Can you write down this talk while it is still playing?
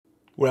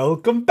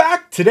Welcome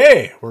back!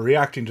 Today, we're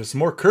reacting to some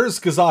more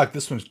Kurzgesagt.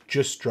 This one's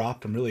just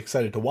dropped. I'm really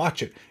excited to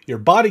watch it. Your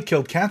body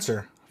killed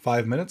cancer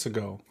 5 minutes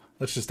ago.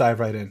 Let's just dive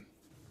right in.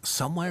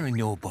 Somewhere in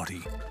your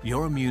body,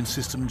 your immune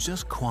system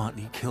just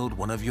quietly killed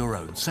one of your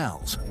own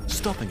cells,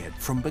 stopping it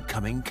from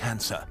becoming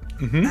cancer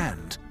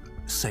and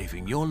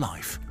saving your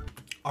life.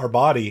 Our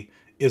body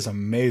is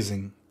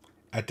amazing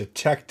at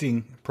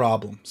detecting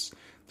problems.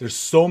 There's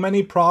so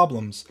many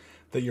problems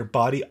that your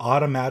body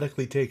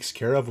automatically takes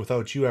care of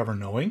without you ever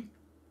knowing.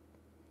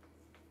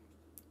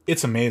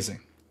 It's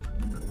amazing.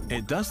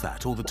 It does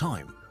that all the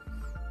time.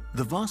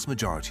 The vast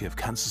majority of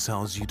cancer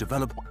cells you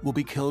develop will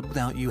be killed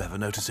without you ever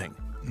noticing,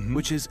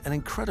 which is an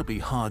incredibly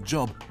hard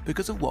job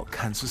because of what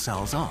cancer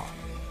cells are.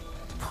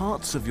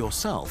 Parts of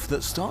yourself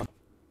that start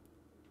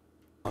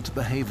to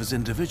behave as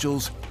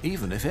individuals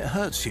even if it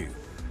hurts you.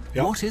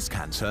 Yep. What is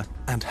cancer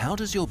and how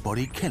does your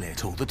body kill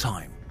it all the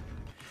time?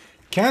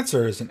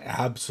 Cancer is an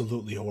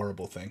absolutely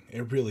horrible thing.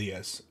 It really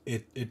is.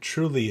 It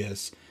truly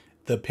is.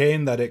 The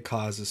pain that it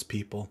causes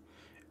people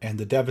and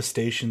the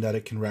devastation that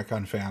it can wreak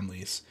on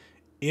families.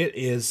 It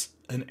is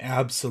an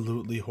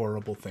absolutely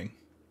horrible thing.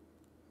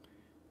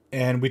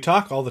 And we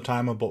talk all the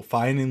time about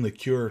finding the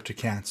cure to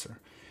cancer.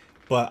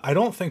 But I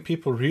don't think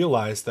people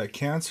realize that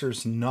cancer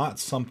is not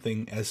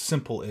something as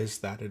simple as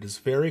that. It is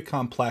very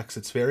complex,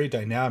 it's very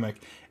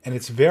dynamic, and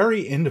it's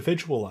very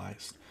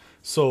individualized.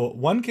 So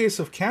one case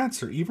of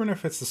cancer, even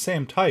if it's the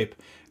same type,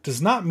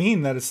 does not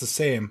mean that it's the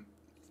same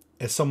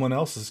as someone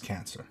else's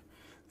cancer.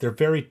 They're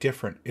very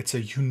different. It's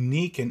a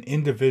unique and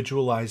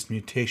individualized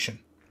mutation.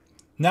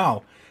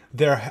 Now,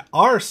 there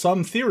are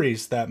some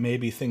theories that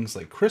maybe things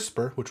like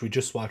CRISPR, which we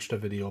just watched a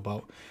video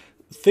about,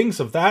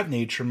 things of that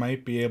nature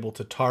might be able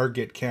to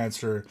target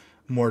cancer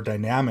more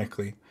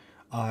dynamically.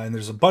 And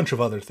there's a bunch of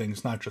other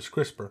things, not just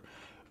CRISPR.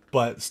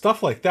 But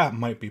stuff like that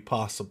might be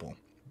possible.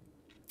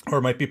 Or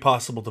it might be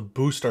possible to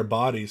boost our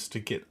bodies to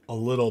get a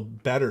little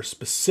better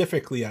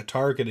specifically at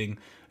targeting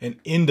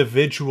an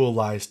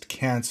individualized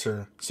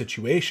cancer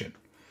situation.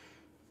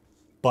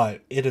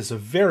 But it is a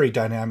very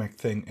dynamic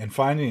thing, and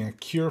finding a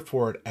cure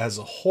for it as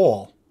a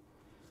whole,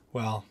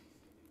 well,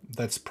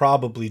 that's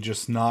probably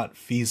just not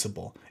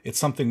feasible. It's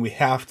something we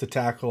have to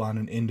tackle on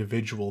an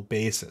individual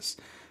basis.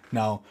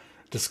 Now,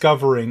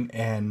 discovering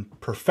and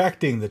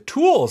perfecting the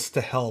tools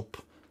to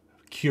help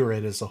cure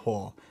it as a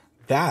whole,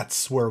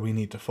 that's where we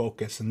need to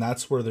focus, and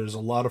that's where there's a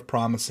lot of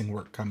promising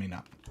work coming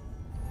up.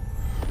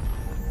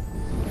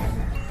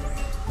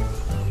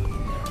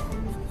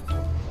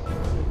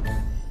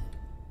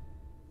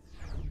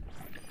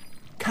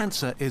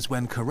 Cancer is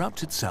when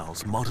corrupted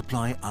cells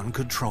multiply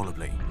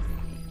uncontrollably.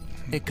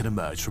 It can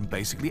emerge from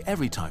basically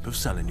every type of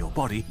cell in your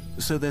body,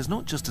 so there's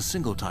not just a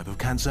single type of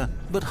cancer,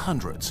 but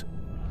hundreds.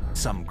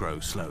 Some grow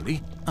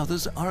slowly,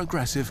 others are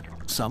aggressive,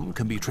 some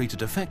can be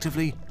treated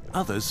effectively,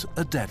 others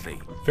are deadly.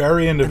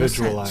 Very In a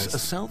individualized. sense, a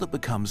cell that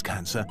becomes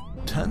cancer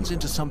turns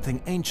into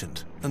something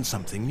ancient and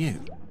something new.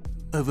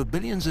 Over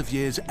billions of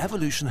years,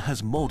 evolution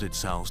has molded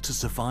cells to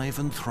survive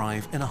and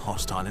thrive in a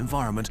hostile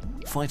environment,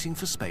 fighting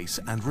for space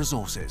and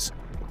resources.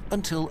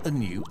 Until a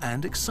new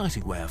and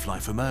exciting way of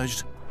life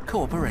emerged,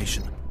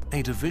 cooperation,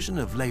 a division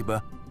of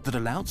labor that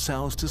allowed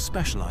cells to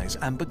specialize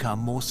and become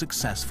more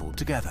successful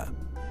together.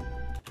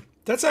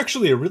 That's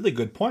actually a really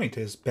good point,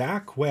 is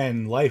back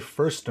when life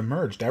first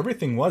emerged,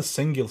 everything was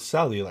single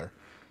cellular.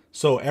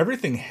 So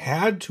everything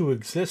had to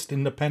exist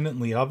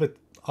independently of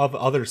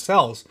other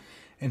cells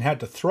and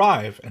had to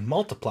thrive and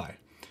multiply.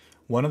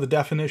 One of the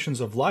definitions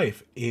of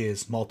life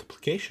is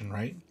multiplication,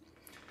 right?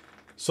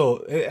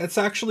 So it's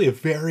actually a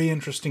very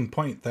interesting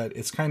point that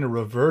it's kind of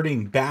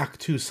reverting back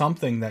to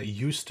something that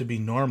used to be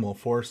normal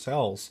for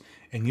cells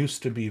and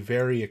used to be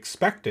very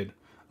expected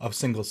of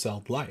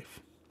single-celled life.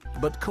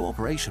 But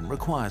cooperation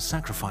requires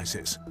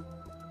sacrifices.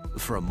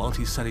 For a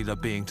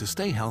multicellular being to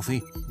stay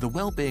healthy, the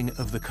well-being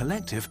of the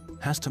collective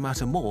has to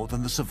matter more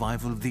than the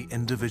survival of the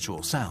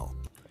individual cell.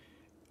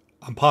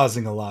 I'm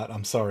pausing a lot,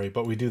 I'm sorry,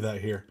 but we do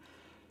that here.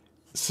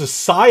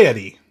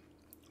 Society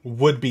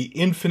would be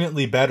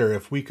infinitely better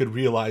if we could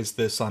realize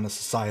this on a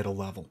societal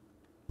level.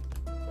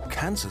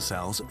 Cancer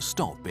cells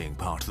stop being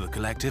part of the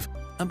collective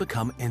and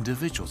become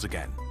individuals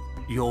again.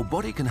 Your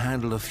body can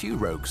handle a few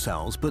rogue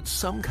cells, but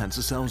some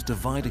cancer cells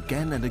divide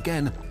again and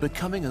again,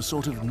 becoming a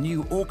sort of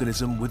new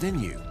organism within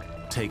you,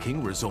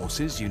 taking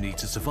resources you need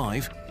to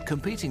survive,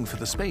 competing for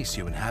the space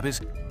you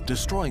inhabit,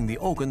 destroying the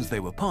organs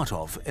they were part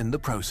of in the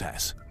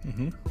process.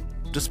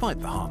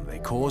 Despite the harm they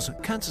cause,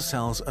 cancer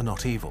cells are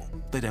not evil.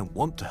 They don't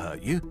want to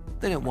hurt you.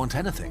 They don't want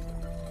anything.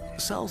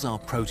 Cells are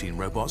protein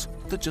robots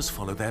that just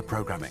follow their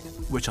programming,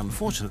 which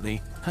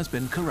unfortunately has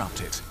been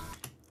corrupted.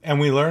 And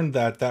we learned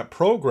that that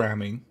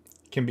programming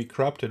can be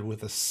corrupted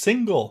with a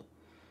single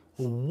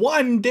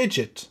one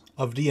digit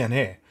of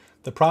DNA.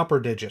 The proper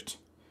digit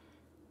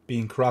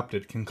being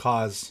corrupted can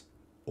cause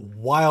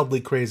wildly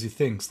crazy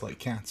things like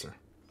cancer.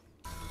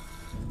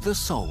 The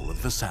soul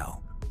of the cell.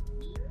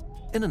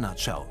 In a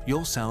nutshell,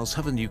 your cells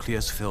have a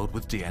nucleus filled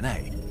with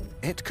DNA.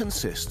 It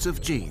consists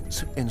of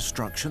genes,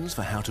 instructions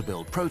for how to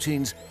build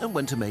proteins and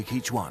when to make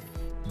each one.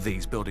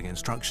 These building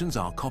instructions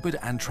are copied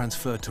and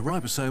transferred to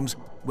ribosomes,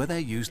 where they're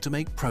used to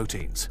make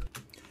proteins.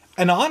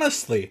 And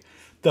honestly,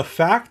 the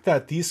fact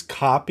that these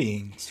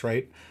copyings,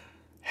 right,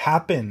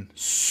 happen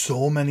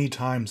so many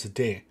times a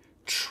day,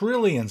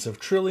 trillions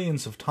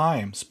of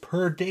times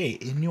per day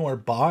in your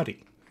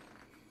body,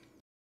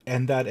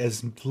 and that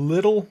as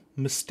little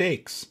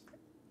mistakes,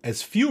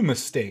 as few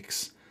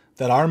mistakes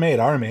that are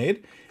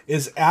made,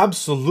 is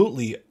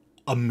absolutely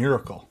a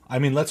miracle. I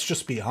mean, let's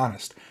just be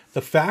honest.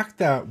 The fact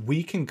that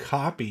we can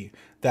copy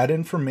that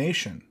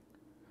information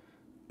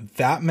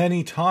that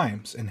many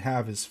times and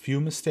have as few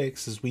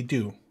mistakes as we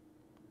do,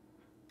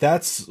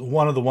 that's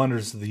one of the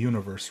wonders of the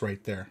universe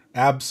right there.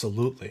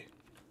 Absolutely.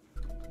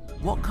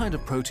 What kind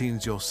of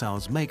proteins your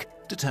cells make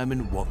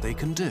determine what they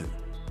can do.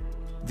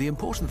 The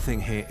important thing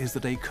here is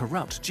that a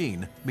corrupt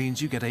gene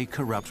means you get a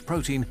corrupt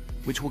protein,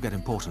 which will get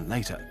important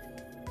later.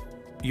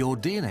 Your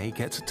DNA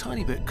gets a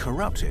tiny bit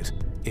corrupted.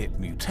 It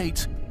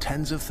mutates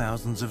tens of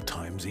thousands of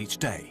times each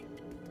day.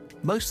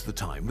 Most of the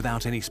time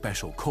without any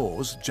special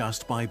cause,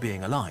 just by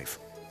being alive.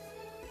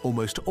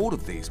 Almost all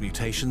of these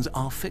mutations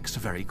are fixed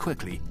very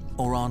quickly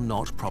or are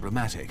not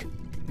problematic.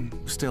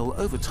 Still,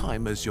 over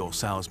time, as your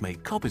cells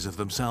make copies of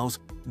themselves,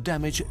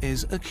 damage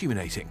is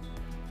accumulating.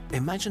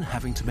 Imagine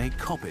having to make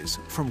copies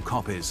from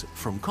copies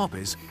from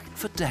copies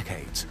for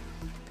decades.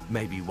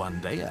 Maybe one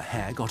day a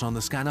hair got on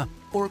the scanner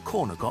or a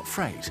corner got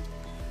frayed.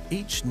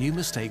 Each new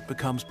mistake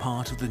becomes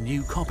part of the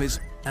new copies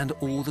and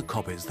all the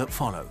copies that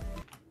follow.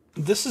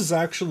 This is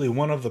actually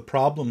one of the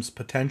problems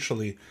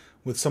potentially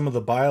with some of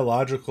the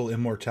biological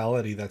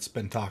immortality that's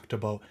been talked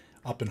about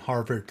up in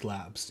Harvard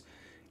labs,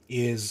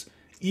 is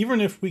even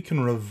if we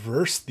can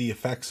reverse the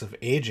effects of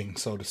aging,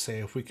 so to say,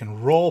 if we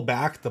can roll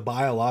back the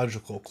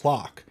biological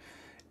clock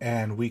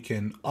and we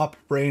can up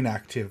brain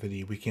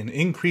activity, we can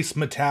increase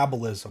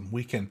metabolism,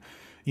 we can,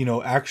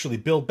 actually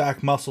build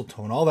back muscle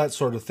tone, all that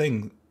sort of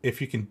thing. If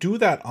you can do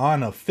that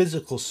on a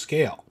physical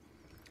scale,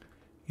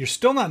 you're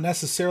still not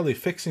necessarily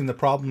fixing the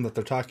problem that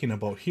they're talking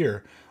about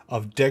here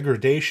of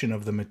degradation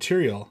of the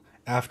material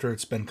after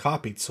it's been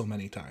copied so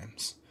many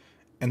times.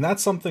 And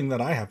that's something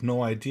that I have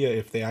no idea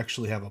if they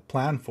actually have a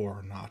plan for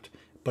or not,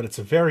 but it's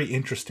a very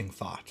interesting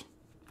thought.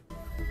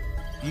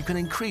 You can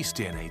increase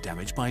DNA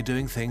damage by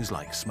doing things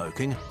like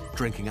smoking,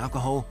 drinking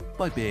alcohol,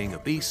 by being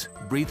obese,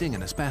 breathing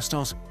in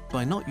asbestos,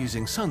 by not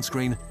using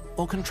sunscreen,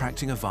 or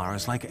contracting a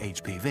virus like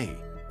HPV.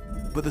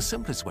 But the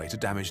simplest way to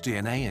damage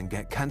DNA and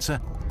get cancer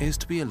is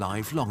to be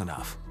alive long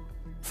enough.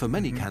 For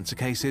many cancer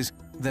cases,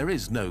 there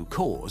is no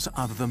cause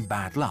other than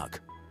bad luck.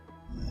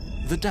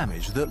 The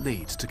damage that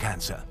leads to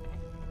cancer.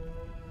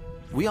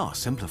 We are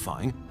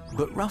simplifying,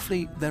 but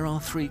roughly there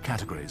are 3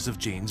 categories of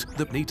genes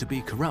that need to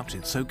be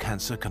corrupted so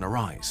cancer can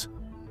arise.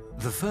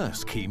 The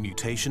first key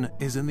mutation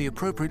is in the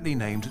appropriately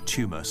named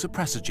tumor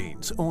suppressor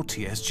genes, or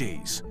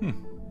TSGs.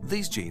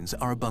 These genes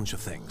are a bunch of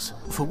things.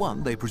 For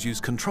one, they produce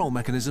control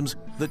mechanisms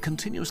that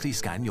continuously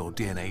scan your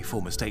DNA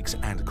for mistakes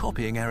and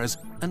copying errors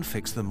and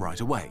fix them right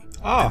away.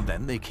 And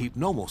then they keep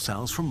normal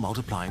cells from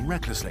multiplying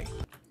recklessly.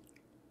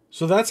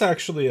 So that's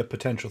actually a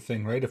potential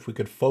thing, right? If we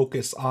could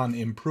focus on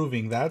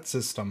improving that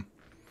system.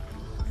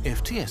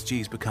 If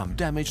TSGs become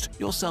damaged,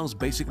 your cells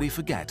basically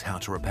forget how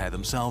to repair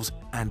themselves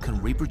and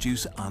can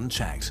reproduce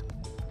unchecked.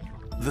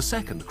 The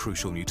second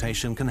crucial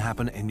mutation can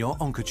happen in your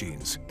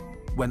oncogenes.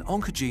 When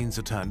oncogenes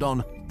are turned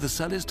on, the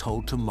cell is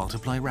told to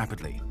multiply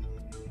rapidly.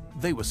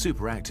 They were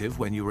super active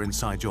when you were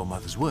inside your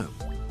mother's womb.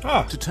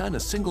 To turn a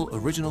single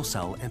original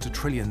cell into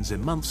trillions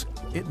in months,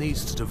 it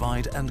needs to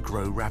divide and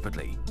grow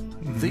rapidly.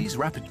 These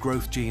rapid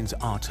growth genes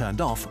are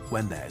turned off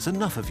when there's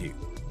enough of you.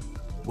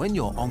 When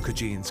your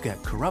oncogenes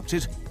get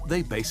corrupted,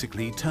 they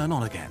basically turn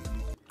on again.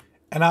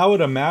 And I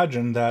would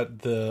imagine that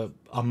the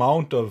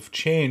amount of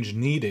change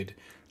needed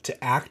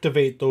to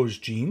activate those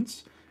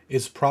genes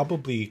is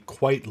probably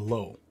quite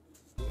low.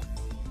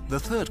 The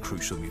third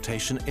crucial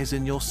mutation is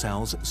in your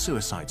cell's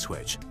suicide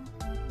switch.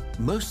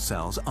 Most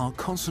cells are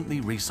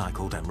constantly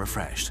recycled and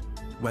refreshed.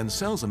 When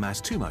cells amass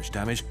too much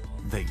damage,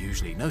 they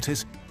usually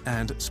notice,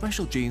 and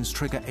special genes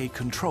trigger a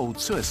controlled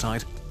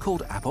suicide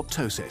called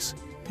apoptosis.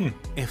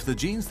 If the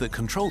genes that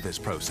control this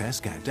process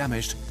get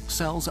damaged,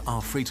 cells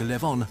are free to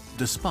live on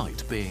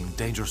despite being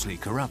dangerously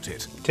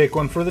corrupted. Take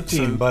one for the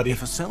team, buddy.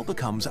 If a cell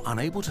becomes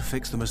unable to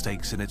fix the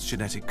mistakes in its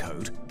genetic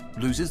code,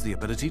 loses the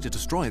ability to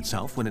destroy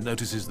itself when it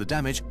notices the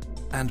damage,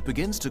 and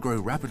begins to grow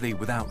rapidly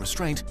without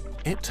restraint,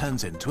 it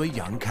turns into a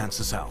young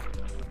cancer cell.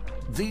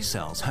 These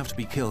cells have to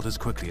be killed as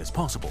quickly as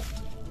possible.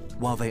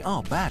 While they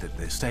are bad at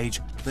this stage,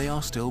 they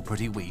are still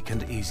pretty weak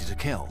and easy to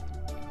kill.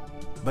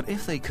 But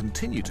if they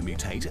continue to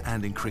mutate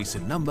and increase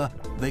in number,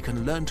 they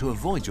can learn to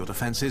avoid your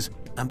defenses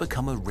and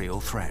become a real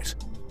threat.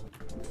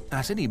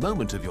 At any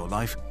moment of your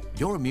life,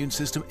 your immune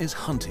system is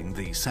hunting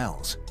these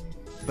cells.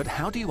 But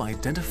how do you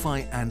identify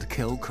and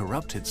kill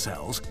corrupted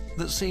cells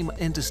that seem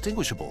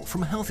indistinguishable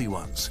from healthy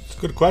ones?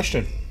 Good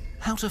question.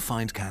 How to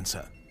find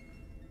cancer?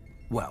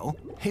 Well,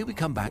 here we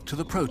come back to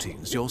the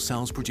proteins your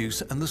cells produce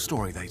and the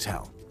story they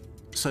tell.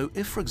 So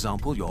if, for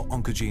example, your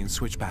oncogenes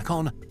switch back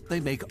on, they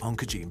make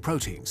oncogene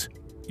proteins.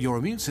 Your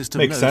immune system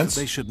Makes knows sense.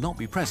 that they should not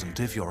be present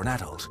if you're an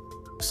adult.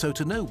 So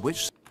to know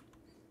which...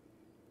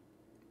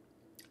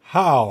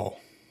 How?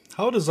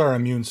 How does our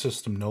immune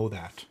system know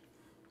that?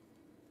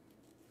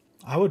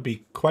 I would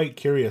be quite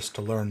curious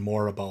to learn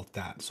more about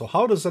that. So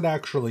how does it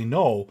actually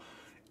know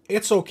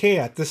it's okay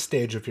at this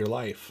stage of your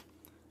life,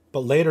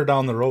 but later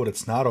down the road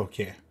it's not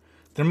okay?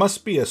 There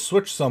must be a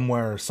switch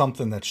somewhere or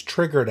something that's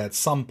triggered at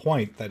some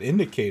point that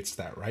indicates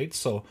that, right?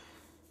 So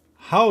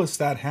how is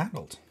that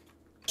handled?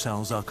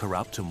 cells are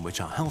corrupt and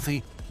which are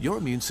healthy, your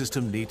immune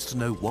system needs to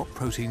know what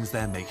proteins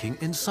they're making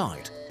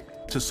inside.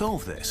 To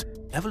solve this,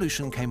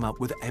 evolution came up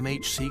with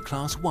MHC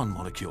class I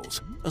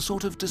molecules, a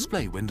sort of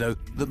display window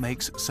that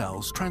makes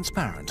cells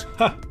transparent.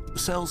 Huh.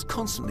 Cells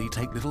constantly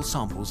take little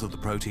samples of the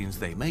proteins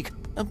they make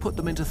and put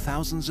them into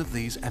thousands of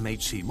these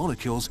MHC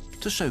molecules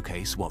to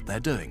showcase what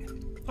they're doing.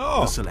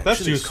 Oh, The selection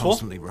that's is useful.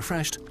 constantly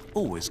refreshed,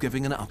 always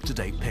giving an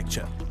up-to-date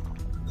picture.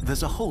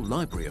 There's a whole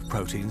library of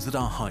proteins that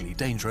are highly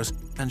dangerous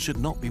and should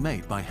not be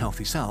made by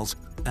healthy cells,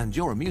 and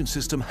your immune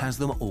system has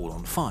them all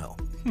on file.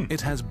 It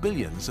has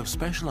billions of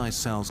specialized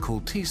cells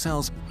called T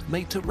cells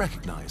made to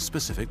recognize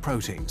specific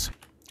proteins.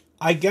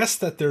 I guess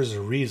that there's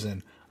a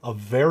reason, a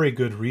very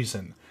good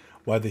reason,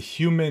 why the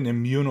human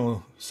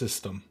immune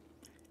system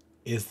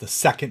is the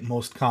second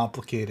most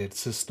complicated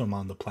system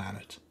on the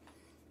planet.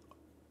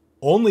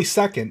 Only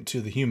second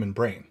to the human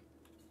brain.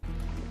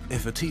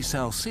 If a T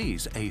cell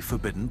sees a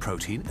forbidden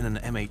protein in an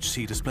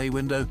MHC display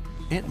window,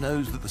 it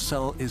knows that the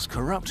cell is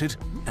corrupted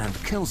and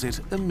kills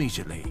it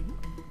immediately.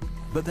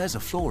 But there's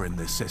a flaw in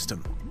this system.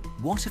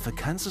 What if a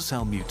cancer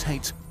cell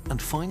mutates and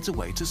finds a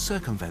way to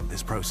circumvent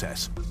this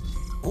process?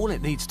 All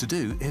it needs to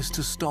do is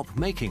to stop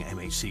making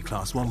MHC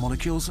class I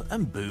molecules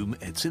and boom,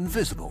 it's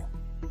invisible.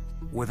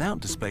 Without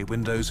display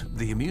windows,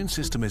 the immune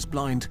system is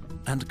blind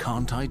and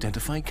can't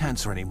identify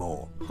cancer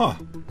anymore. Huh.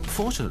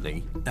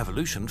 Fortunately,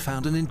 evolution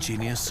found an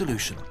ingenious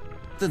solution: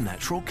 the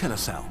natural killer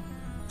cell.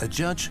 A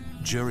judge,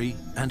 jury,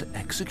 and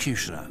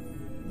executioner.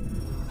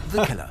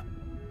 The killer.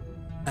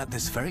 At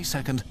this very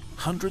second,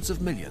 hundreds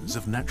of millions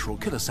of natural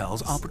killer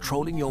cells are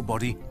patrolling your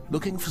body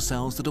looking for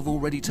cells that have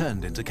already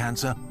turned into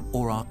cancer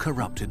or are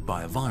corrupted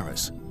by a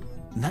virus.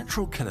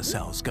 Natural killer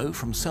cells go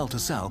from cell to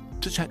cell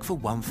to check for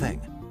one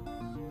thing.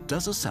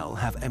 Does a cell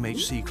have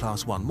MHC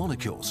class I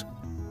molecules?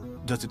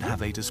 Does it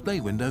have a display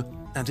window?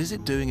 And is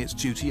it doing its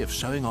duty of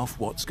showing off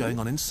what's going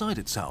on inside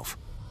itself?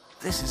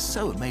 This is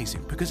so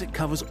amazing because it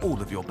covers all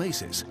of your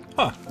bases.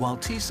 Huh. While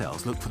T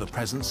cells look for the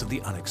presence of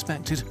the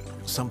unexpected,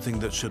 something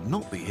that should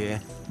not be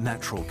here,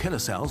 natural killer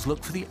cells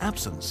look for the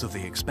absence of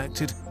the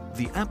expected,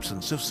 the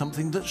absence of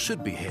something that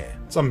should be here.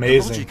 It's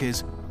amazing. The logic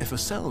is, if a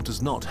cell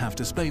does not have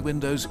display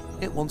windows,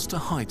 it wants to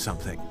hide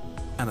something.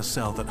 And a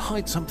cell that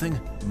hides something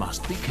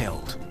must be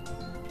killed.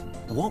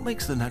 What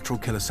makes the natural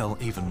killer cell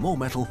even more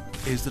metal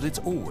is that it's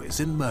always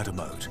in murder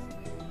mode.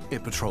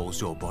 It patrols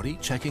your body,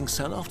 checking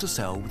cell after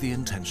cell with the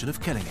intention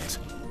of killing it.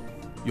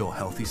 Your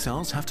healthy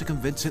cells have to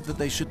convince it that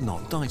they should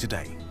not die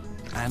today.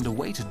 And a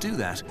way to do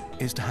that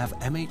is to have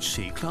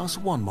MHC class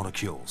I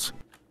molecules.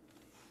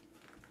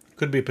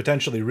 Could be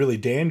potentially really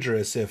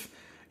dangerous if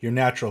your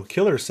natural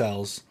killer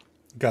cells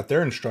got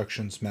their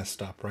instructions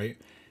messed up, right?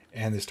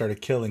 And they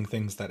started killing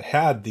things that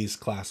had these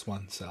class I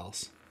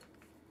cells.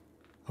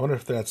 I wonder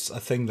if that's a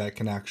thing that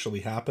can actually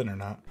happen or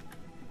not.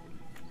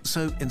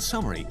 So, in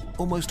summary,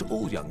 almost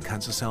all young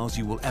cancer cells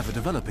you will ever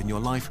develop in your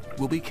life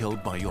will be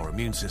killed by your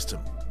immune system.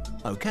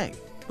 Okay,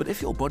 but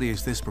if your body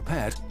is this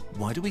prepared,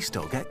 why do we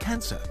still get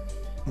cancer?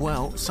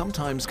 Well,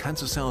 sometimes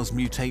cancer cells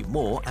mutate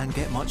more and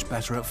get much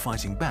better at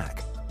fighting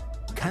back.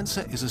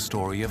 Cancer is a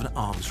story of an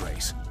arms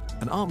race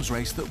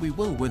that we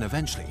will win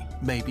eventually,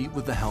 maybe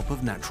with the help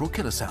of natural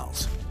killer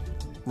cells.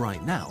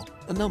 Right now,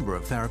 a number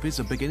of therapies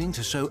are beginning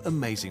to show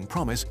amazing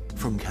promise,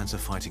 from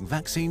cancer-fighting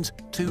vaccines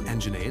to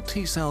engineered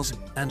T cells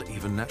and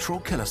even natural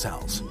killer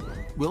cells.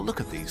 We'll look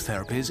at these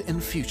therapies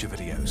in future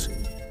videos.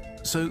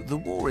 So the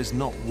war is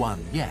not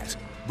won yet,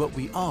 but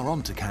we are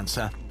onto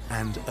cancer,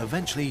 and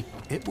eventually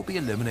it will be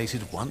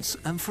eliminated once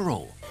and for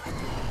all.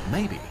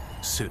 Maybe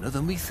sooner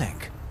than we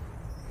think.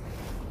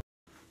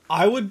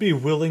 I would be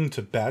willing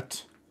to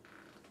bet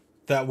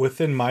that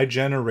within my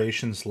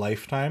generation's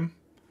lifetime,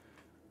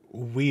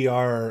 we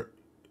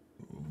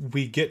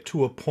get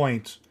to a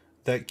point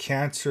that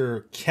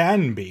cancer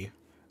can be,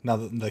 now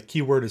the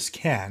key word is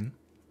can,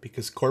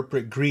 because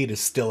corporate greed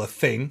is still a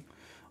thing,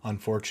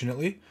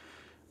 unfortunately,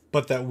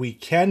 but that we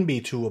can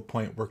be to a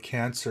point where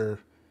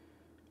cancer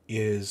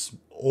is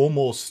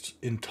almost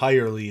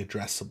entirely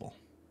addressable.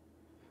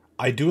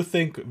 I do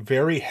think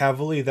very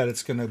heavily that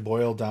it's going to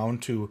boil down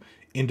to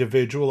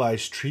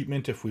individualized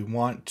treatment if we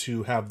want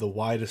to have the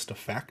widest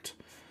effect,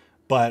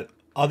 but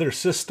other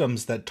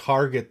systems that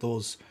target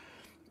those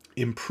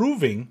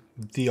improving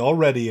the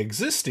already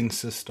existing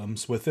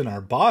systems within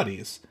our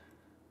bodies,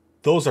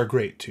 those are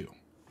great too.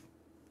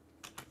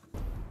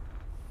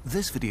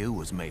 This video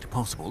was made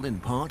possible in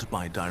part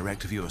by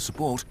direct viewer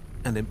support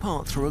and in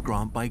part through a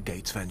grant by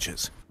Gates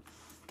Ventures.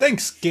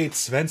 Thanks,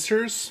 Gates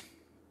Ventures.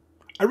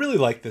 I really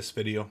like this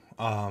video.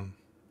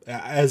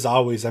 As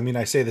always, I mean,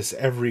 I say this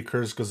every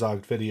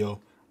Kurzgesagt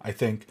video. I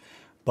think,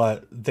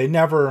 but they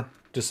never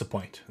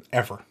disappoint,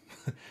 ever.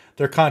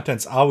 Their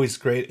content's always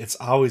great. It's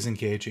always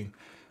engaging.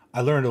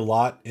 I learned a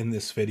lot in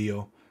this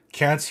video.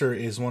 Cancer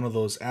is one of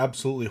those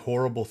absolutely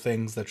horrible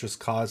things that just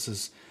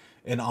causes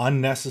an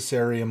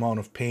unnecessary amount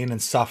of pain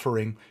and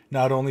suffering,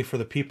 not only for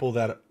the people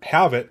that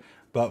have it,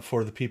 but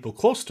for the people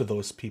close to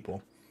those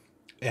people.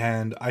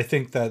 And I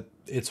think that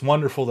it's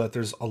wonderful that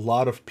there's a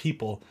lot of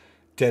people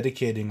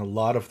dedicating a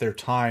lot of their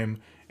time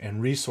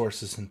and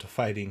resources into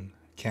fighting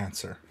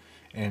cancer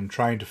and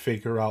trying to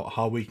figure out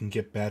how we can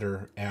get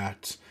better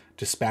at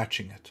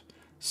dispatching it.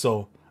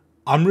 So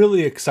I'm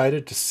really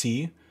excited to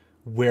see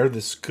where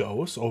this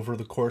goes over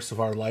the course of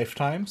our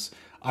lifetimes.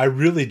 I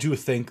really do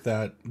think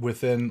that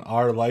within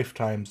our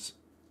lifetimes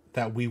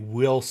that we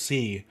will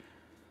see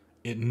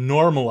it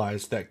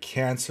normalized that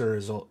cancer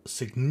is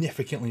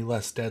significantly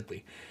less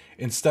deadly.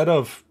 Instead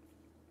of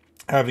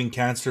having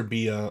cancer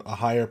be a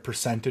higher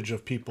percentage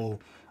of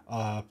people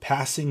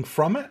passing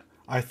from it,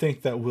 I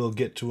think that we'll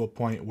get to a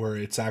point where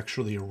it's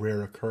actually a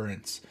rare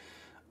occurrence.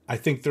 I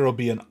think there will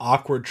be an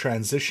awkward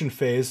transition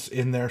phase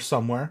in there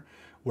somewhere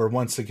where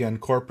once again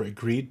corporate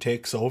greed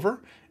takes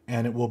over,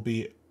 and it will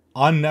be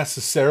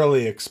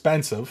unnecessarily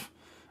expensive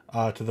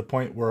to the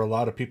point where a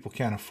lot of people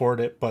can't afford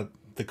it, but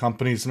the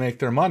companies make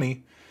their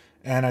money.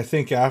 And I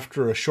think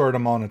after a short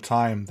amount of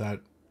time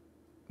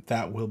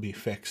that will be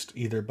fixed,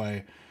 either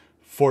by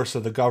force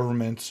of the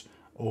government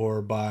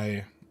or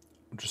by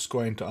just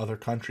going to other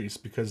countries,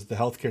 because the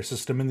healthcare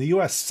system in the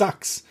US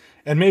sucks.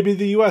 And maybe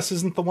the US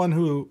isn't the one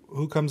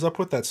who comes up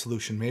with that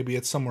solution. Maybe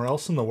it's somewhere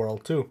else in the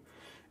world too.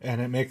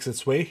 And it makes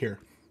its way here,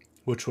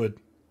 which would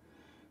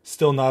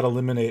still not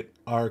eliminate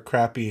our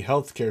crappy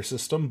healthcare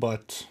system,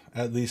 but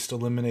at least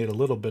eliminate a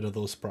little bit of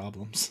those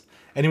problems.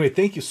 Anyway,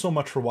 thank you so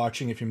much for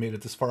watching. If you made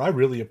it this far, I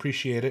really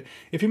appreciate it.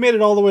 If you made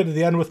it all the way to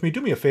the end with me,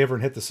 do me a favor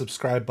and hit the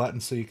subscribe button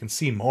so you can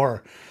see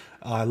more.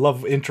 I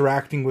love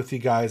interacting with you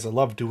guys. I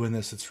love doing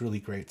this. It's really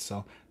great.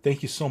 So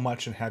thank you so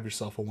much and have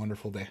yourself a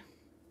wonderful day.